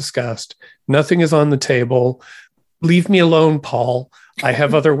has been discussed, nothing is on the table. Leave me alone, Paul. I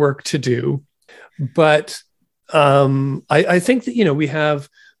have other work to do. But I think that we have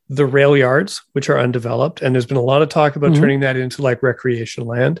the rail yards, which are undeveloped. And there's been a lot of talk about turning that into recreation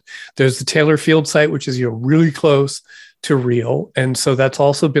land. There's the Taylor Field site, which is, really close to Real. And so that's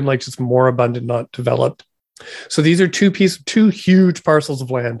also been just more abundant, not developed. So these are two huge parcels of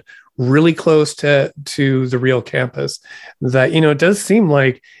land really close to the Real campus that, it does seem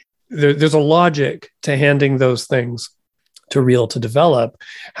like there's a logic to handing those things to Real to develop.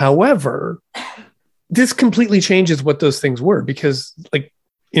 However, this completely changes what those things were, because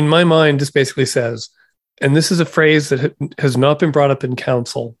in my mind, this basically says, and this is a phrase that has not been brought up in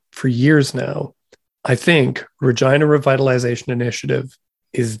council for years now, I think Regina Revitalization Initiative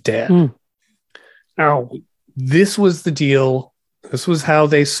is dead. Ow. This was the deal. This was how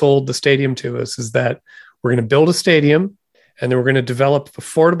they sold the stadium to us, is that we're going to build a stadium, and then we're going to develop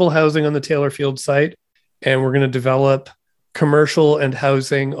affordable housing on the Taylor Field site, and we're going to develop commercial and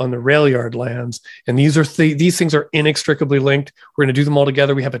housing on the rail yard lands. And these things are inextricably linked. We're going to do them all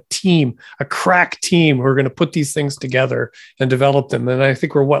together. We have a team, a crack team. We're going to put these things together and develop them. And I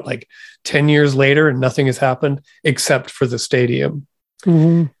think we're 10 years later, and nothing has happened except for the stadium.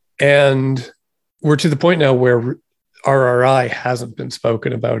 Mm-hmm. And we're to the point now where RRI hasn't been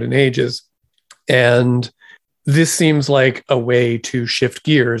spoken about in ages. And this seems like a way to shift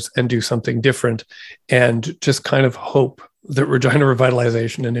gears and do something different, and just kind of hope that Regina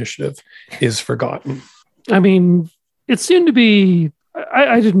Revitalization Initiative is forgotten. I mean, it seemed to be,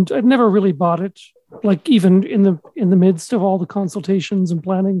 I'd never really bought it, even in the midst of all the consultations and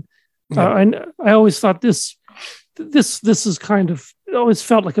planning. No. I always thought this is kind of, it always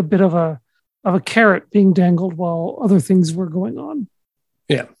felt like a bit of a carrot being dangled while other things were going on.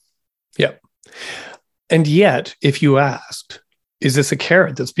 Yeah. Yeah. And yet, if you asked, is this a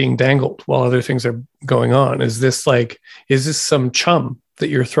carrot that's being dangled while other things are going on? Is this some chum that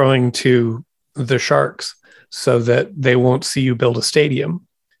you're throwing to the Sharks so that they won't see you build a stadium?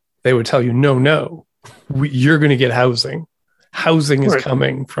 They would tell you, no, you're going to get housing. Housing is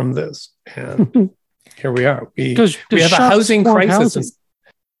coming from this. And here we are. We have a housing crisis. Housing.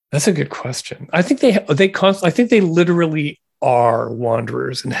 That's a good question. I think they literally are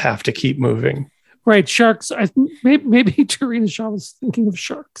wanderers and have to keep moving. Right, sharks. Maybe Tarina Shaw was thinking of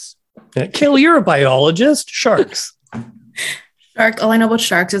sharks. Yeah, Kale, you're a biologist. Sharks. All I know about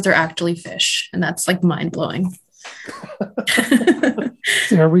sharks is they're actually fish, and that's mind blowing.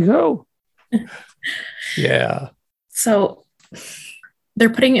 There we go. Yeah. So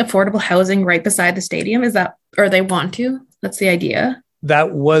they're putting affordable housing right beside the stadium. Is that, or they want to? That's the idea.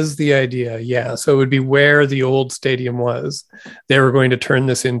 That was the idea, yeah. So it would be where the old stadium was. They were going to turn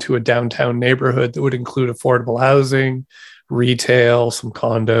this into a downtown neighborhood that would include affordable housing, retail, some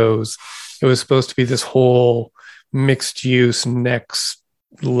condos. It was supposed to be this whole mixed use, next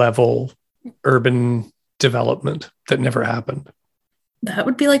level urban development that never happened. That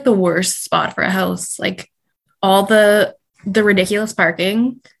would be the worst spot for a house. All the ridiculous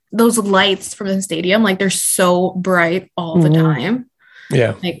parking, those lights from the stadium, they're so bright all the time.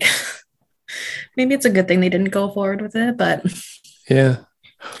 Yeah. Maybe it's a good thing they didn't go forward with it, but yeah.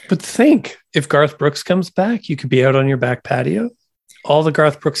 But think, if Garth Brooks comes back, you could be out on your back patio. All the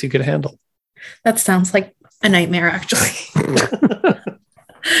Garth Brooks you could handle. That sounds like a nightmare, actually.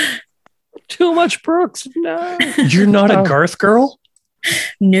 Too much Brooks. No. You're not a Garth girl?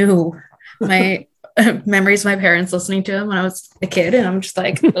 No. My memories of my parents listening to him when I was a kid, and I'm just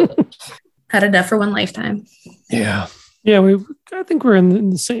had enough for one lifetime. Yeah. Yeah, I think we're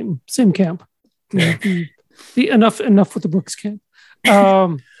in the same camp. Yeah. The enough with the Brooks camp. But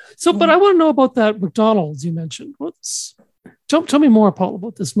I want to know about that McDonald's you mentioned. Tell me more, Paul,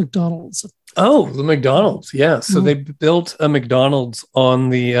 about this McDonald's. Oh, the McDonald's. Yeah. So they built a McDonald's on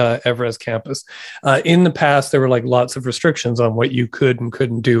the Everest campus. In the past, there were like lots of restrictions on what you could and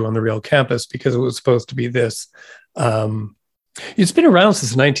couldn't do on the real campus because it was supposed to be this. It's been around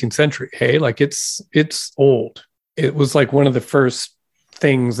since the 19th century. Hey, like it's old. It was like one of the first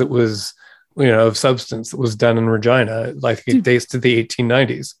things that was, of substance that was done in Regina. Like it dates to the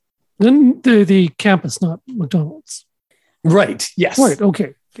 1890s. Then the campus, not McDonald's. Right. Yes. Right.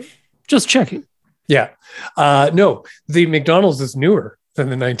 Okay. Just checking. Yeah. No, the McDonald's is newer than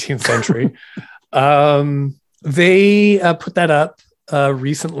the 19th century. They put that up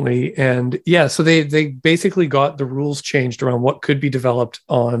recently. And yeah, so they basically got the rules changed around what could be developed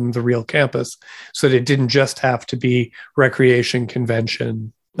on the real campus. So that it didn't just have to be recreation,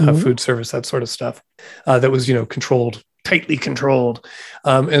 convention, food service, that sort of stuff that was, controlled, tightly controlled.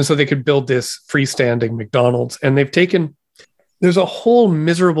 And so they could build this freestanding McDonald's. And there's a whole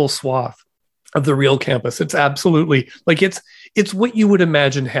miserable swath of the real campus. It's absolutely like it's what you would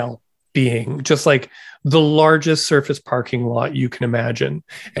imagine hell being, just like the largest surface parking lot you can imagine.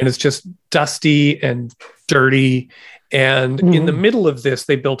 And it's just dusty and dirty. And in the middle of this,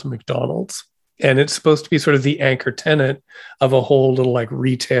 they built a McDonald's. And it's supposed to be sort of the anchor tenant of a whole little like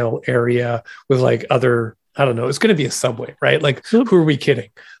retail area with like other, I don't know, it's going to be a Subway, right? Like, who are we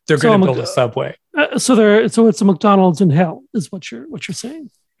kidding? They're going to build a Subway. So it's a McDonald's in hell, is what you're saying.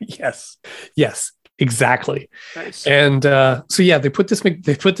 Yes, exactly. Nice. And so yeah, they put this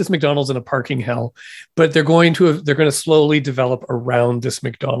McDonald's in a parking hell, but they're going to slowly develop around this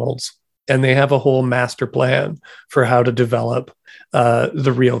McDonald's, and they have a whole master plan for how to develop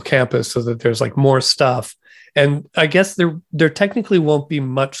the real campus so that there's like more stuff. And I guess there technically won't be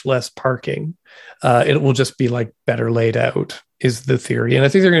much less parking. It will just be like better laid out, is the theory. And I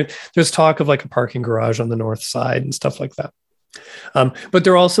think there's talk of like a parking garage on the north side and stuff like that. But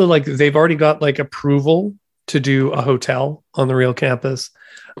they're also like, they've already got like approval to do a hotel on the real campus.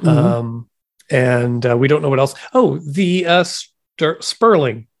 And we don't know what else. Oh, the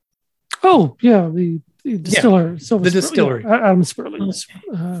Sperling. Oh, yeah. The distiller. Yeah, the distillery. Yeah, Adam Sperling.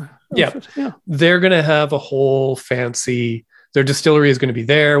 Yeah. They're going to have a whole fancy, their distillery is going to be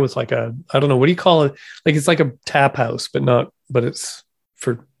there with like I don't know, what do you call it? Like, it's like a tap house, but it's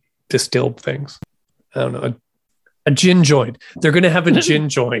for distilled things. I don't know. A gin joint. They're going to have a gin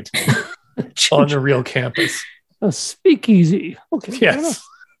joint on the real campus. A speakeasy. Okay. Yes.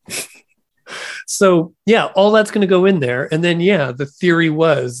 So yeah, all that's going to go in there. And then, yeah, the theory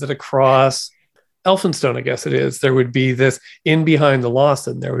was that across Elphinstone, I guess it is, there would be this, in behind the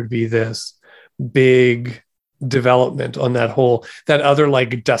Lawson, there would be this big development on that other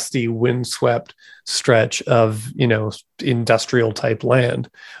like dusty, windswept stretch of, industrial type land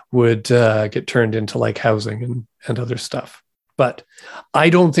would get turned into like housing and other stuff. But I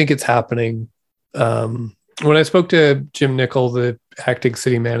don't think it's happening. When I spoke to Jim Nicol, the acting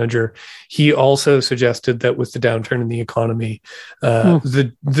city manager, he also suggested that with the downturn in the economy,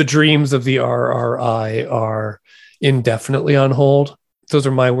 the dreams of the RRI are indefinitely on hold. Those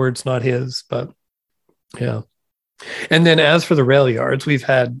are my words, not his, but yeah. And then as for the rail yards, we've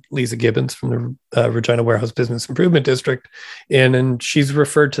had Lisa Gibbons from the Regina Warehouse Business Improvement District in, and she's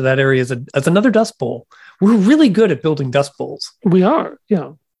referred to that area as another dust bowl. We're really good at building dust bowls. We are,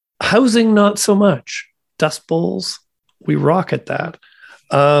 yeah. Housing, not so much. Dust bowls, we rock at that.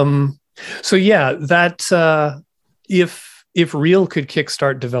 So yeah, that if Real could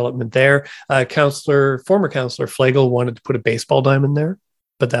kickstart development there, former councillor Flegel wanted to put a baseball diamond there,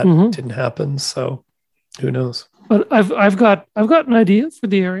 but that didn't happen. So who knows? But I've got an idea for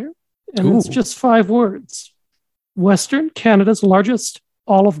the area, and it's just 5 words: Western Canada's largest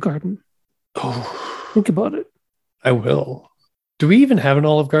olive garden. Oh, think about it. I will. Do we even have an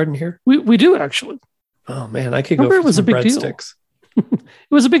olive garden here? We do actually. Oh man, I could go for some breadsticks. It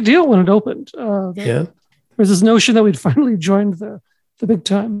was a big deal when it opened. Yeah, there was this notion that we'd finally joined the big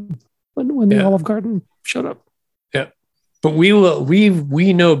time when the Olive Garden showed up. Yeah, but we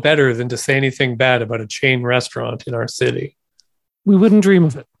know better than to say anything bad about a chain restaurant in our city. We wouldn't dream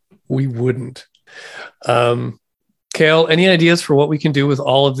of it. We wouldn't. Kale, any ideas for what we can do with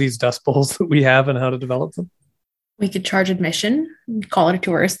all of these dust bowls that we have and how to develop them? We could charge admission, call it a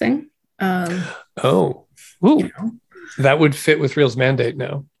tourist thing. That would fit with Real's mandate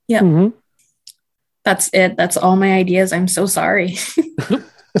now. Yeah. That's it. That's all my ideas. I'm so sorry.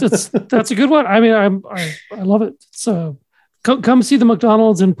 That's a good one. I mean, I love it. So come see the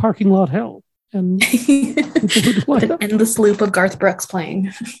McDonald's in parking lot hell. And an endless loop of Garth Brooks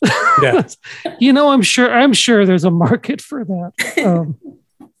playing. Yeah. I'm sure there's a market for that,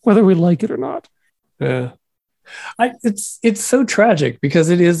 whether we like it or not. Yeah. It's so tragic because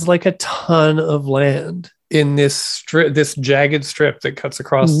it is like a ton of land in this strip, this jagged strip that cuts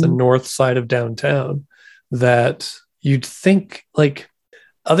across the north side of downtown, that you'd think like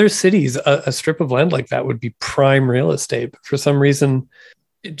other cities, a strip of land like that would be prime real estate. But for some reason,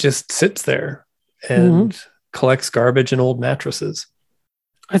 it just sits there and collects garbage and old mattresses.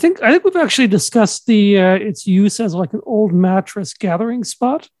 I think we've actually discussed its use as like an old mattress gathering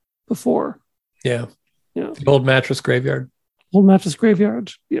spot before. Yeah. Yeah. The old mattress graveyard. Old mattress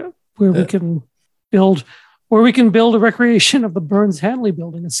graveyard. Yeah. Where we can build a recreation of the Burns-Hanley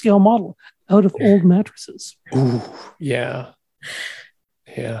building, a scale model out of old mattresses. Ooh, yeah.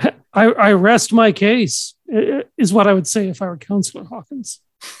 Yeah. I rest my case, is what I would say if I were Councillor Hawkins.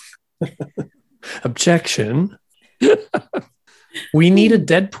 Objection. We need a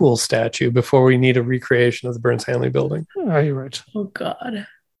Deadpool statue before we need a recreation of the Burns-Hanley building. Oh, you're right. Oh, God.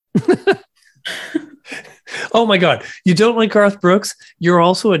 Oh, my God. You don't like Garth Brooks? You're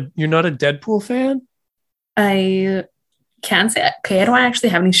not a Deadpool fan? I can't say. Okay, I don't actually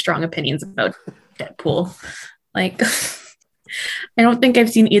have any strong opinions about Deadpool. Like, I don't think I've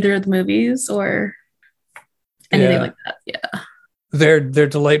seen either of the movies or anything like that. Yeah. They're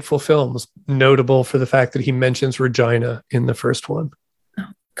delightful films, notable for the fact that he mentions Regina in the first one. Oh,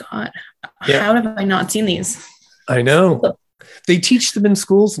 God. Yeah. How have I not seen these? I know. They teach them in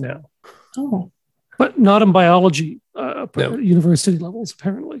schools now. Oh. But not in biology, No. university levels,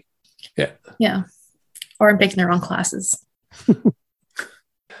 apparently. Yeah. Yeah. Or I'm taking the wrong classes.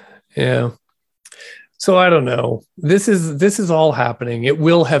 Yeah. So I don't know. This is all happening. It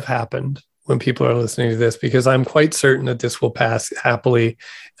will have happened when people are listening to this, because I'm quite certain that this will pass happily.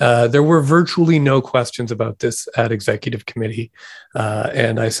 There were virtually no questions about this at executive committee.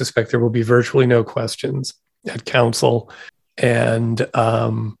 And I suspect there will be virtually no questions at council. And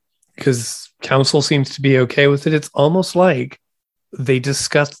because council seems to be okay with it, it's almost like they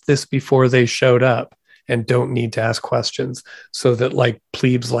discussed this before they showed up and don't need to ask questions, so that like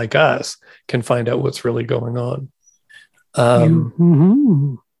plebes like us can find out what's really going on.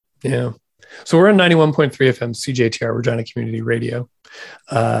 Yeah. So we're on 91.3 FM CJTR, Regina Community Radio.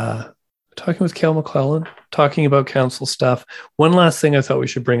 Talking with Cale McClellan, talking about council stuff. One last thing I thought we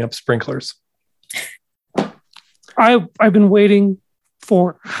should bring up: sprinklers. I've been waiting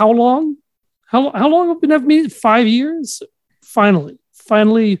for how long? How long have been having me? 5 years?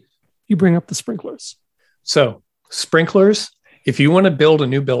 Finally, you bring up the sprinklers. So sprinklers, if you want to build a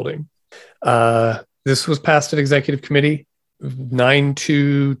new building, this was passed at executive committee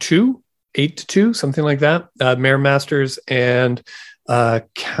 9-2, 8-2, something like that. Mayor Masters and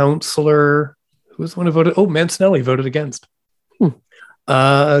Councillor, who was the one who voted? Oh, Mancinelli voted against.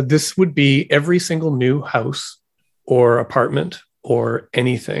 This would be every single new house or apartment or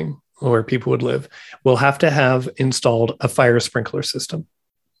anything where people would live will have to have installed a fire sprinkler system.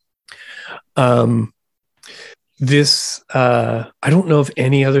 This, I don't know if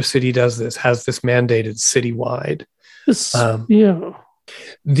any other city does this, has this mandated citywide. Yeah.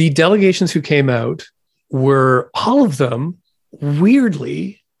 The delegations who came out were, all of them,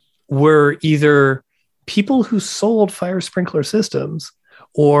 weirdly, were either people who sold fire sprinkler systems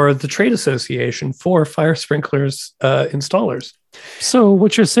or the trade association for fire sprinklers installers. So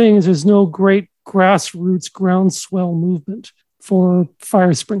what you're saying is there's no great grassroots groundswell movement for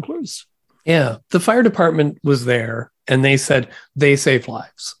fire sprinklers. Yeah, the fire department was there and they said they save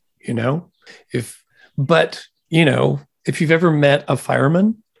lives, you know? If you've ever met a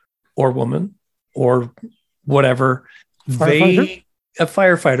fireman or woman or whatever, a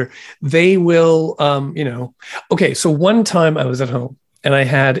firefighter, they will, okay. So one time I was at home and I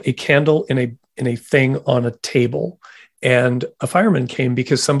had a candle in a thing on a table, and a fireman came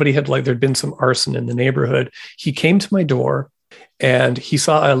because there'd been some arson in the neighborhood. He came to my door and he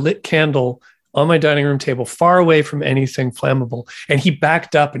saw a lit candle on my dining room table, far away from anything flammable. And he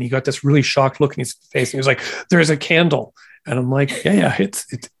backed up and he got this really shocked look in his face. And he was like, "There's a candle." And I'm like, yeah,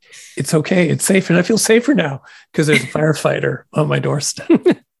 it's okay. It's safe. And I feel safer now because there's a firefighter on my doorstep.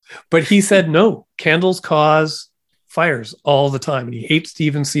 But he said, no, candles cause fires all the time. And he hates to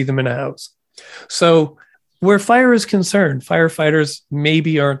even see them in a house. So where fire is concerned, firefighters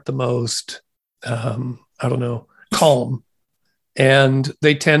maybe aren't the most, calm. And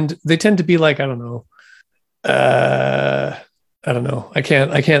they tend to be like, I don't know. I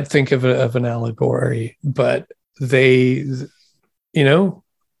can't think of an allegory, but they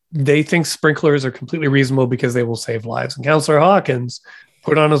think sprinklers are completely reasonable because they will save lives. And Councillor Hawkins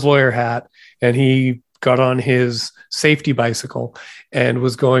put on his lawyer hat and he got on his safety bicycle and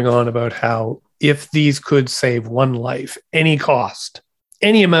was going on about how if these could save one life, any cost,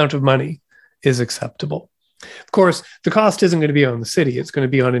 any amount of money is acceptable. Of course, the cost isn't going to be on the city. It's going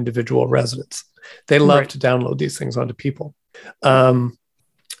to be on individual residents. They love to download these things onto people.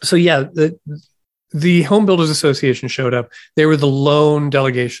 So yeah, the Home Builders Association showed up. They were the lone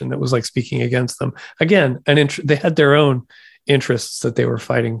delegation that was like speaking against them. Again, they had their own interests that they were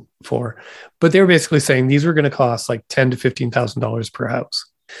fighting for, but they were basically saying these were going to cost like $10,000 to $15,000 per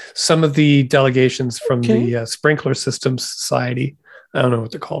house. Some of the delegations from the Sprinkler Systems Society, I don't know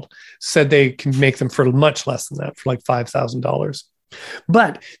what they're called, said they can make them for much less than that, for like $5,000.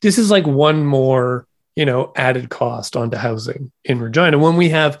 But this is like one more, added cost onto housing in Regina when we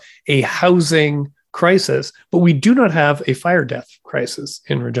have a housing crisis, but we do not have a fire death crisis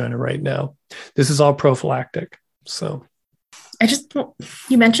in Regina right now. This is all prophylactic. So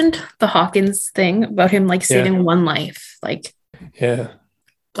you mentioned the Hawkins thing about him like saving one life, like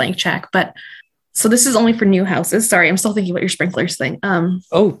blank check. But so this is only for new houses. Sorry, I'm still thinking about your sprinklers thing.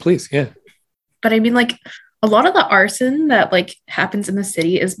 Oh, please. Yeah. But I mean, like a lot of the arson that like happens in the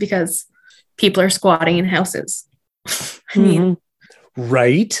city is because people are squatting in houses. I mean,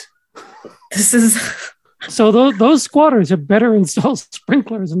 right. This is so those squatters had better install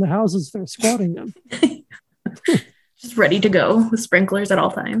sprinklers in the houses they're squatting in. Just ready to go with sprinklers at all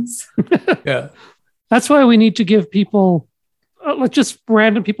times. Yeah. That's why we need to give people, like just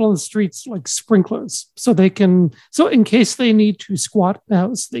random people on the streets, like sprinklers, so in case they need to squat in the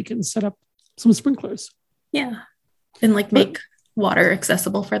house, they can set up some sprinklers. Yeah. And like make water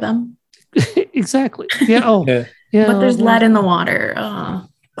accessible for them. Exactly. Yeah. Oh, yeah. But there's lead in the water. Oh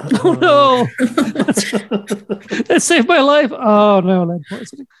no. That saved my life. Oh no, lead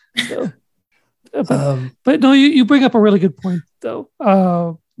poisoning. So, but no, you bring up a really good point though.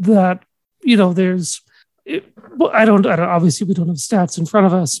 That there's. I don't. Obviously, we don't have stats in front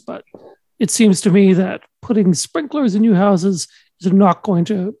of us, but it seems to me that putting sprinklers in new houses is not going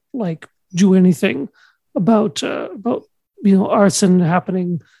to like do anything about arson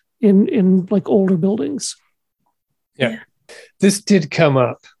happening in like older buildings. Yeah. This did come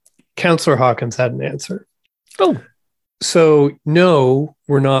up. Councillor Hawkins had an answer. Oh. So no,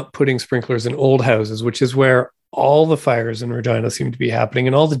 we're not putting sprinklers in old houses, which is where all the fires in Regina seem to be happening,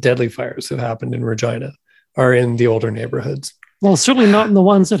 and all the deadly fires have happened in Regina are in the older neighborhoods. Well, certainly not in the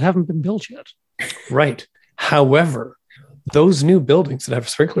ones that haven't been built yet. Right. However, those new buildings that have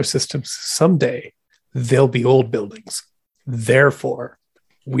sprinkler systems, someday they'll be old buildings. Therefore,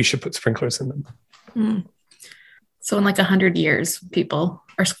 we should put sprinklers in them. Mm. So in like 100 years, people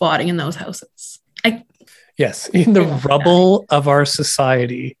are squatting in those houses. Yes, in the rubble of our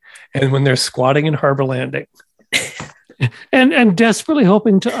society, and when they're squatting in Harbor Landing. and desperately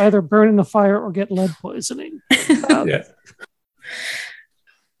hoping to either burn in a fire or get lead poisoning. Yeah.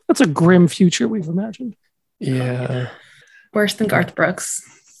 That's a grim future we've imagined. Yeah. Worse than Garth Brooks.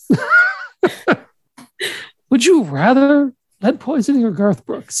 Would you rather lead poisoning or Garth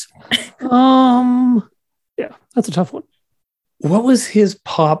Brooks? Yeah, that's a tough one. What was his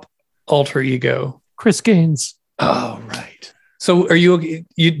pop alter ego? Chris Gaines. Oh, right. So do you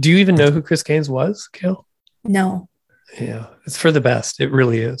even know who Chris Gaines was, Kale? No. Yeah, it's for the best. It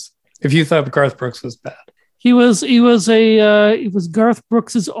really is. If you thought Garth Brooks was bad. He was Garth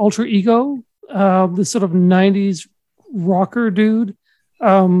Brooks's alter ego, this sort of 90s rocker dude,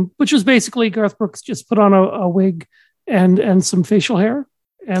 which was basically Garth Brooks just put on a wig and some facial hair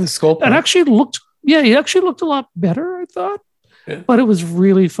and he actually looked a lot better, I thought. Yeah. But it was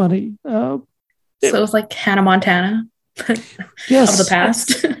really funny. So it was like Hannah Montana. Yes, of the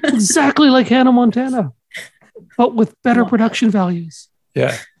past. Exactly like Hannah Montana, but with better production values.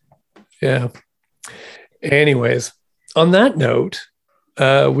 Yeah. Yeah. Anyways, on that note,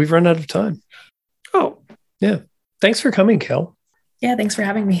 we've run out of time. Oh. Yeah. Thanks for coming, Kel. Yeah, thanks for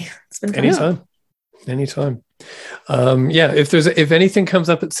having me. It's been fun. Anytime. Yeah, if anything comes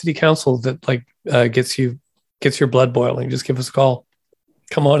up at City Council that like gets your blood boiling, just give us a call.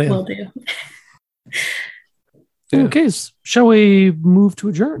 Come on in. Will do. Yeah. Okay, shall we move to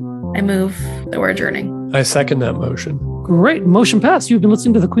adjourn? I move that we're adjourning. I second that motion. Great. Motion passed. You've been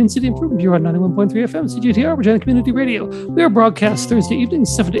listening to the Queen City Improvement Bureau on 91.3 FM, CGTR, Regina Community Radio. We are broadcast Thursday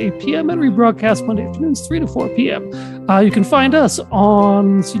evenings, 7 to 8 p.m., and rebroadcast Monday afternoons, 3 to 4 p.m. You can find us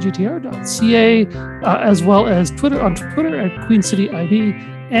on cgtr.ca, as well as on Twitter at Queen City IB,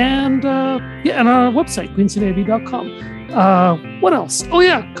 and on our website, queencityib.com. What else? Oh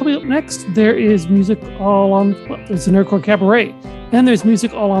yeah, coming up next, there is music all on, there's the Nerdcore Cabaret, and there's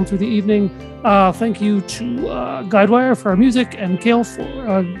music all on through the evening. Thank you to Guidewire for our music and Kale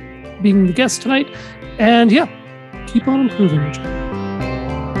for being the guest tonight. And yeah, keep on improving, Richard.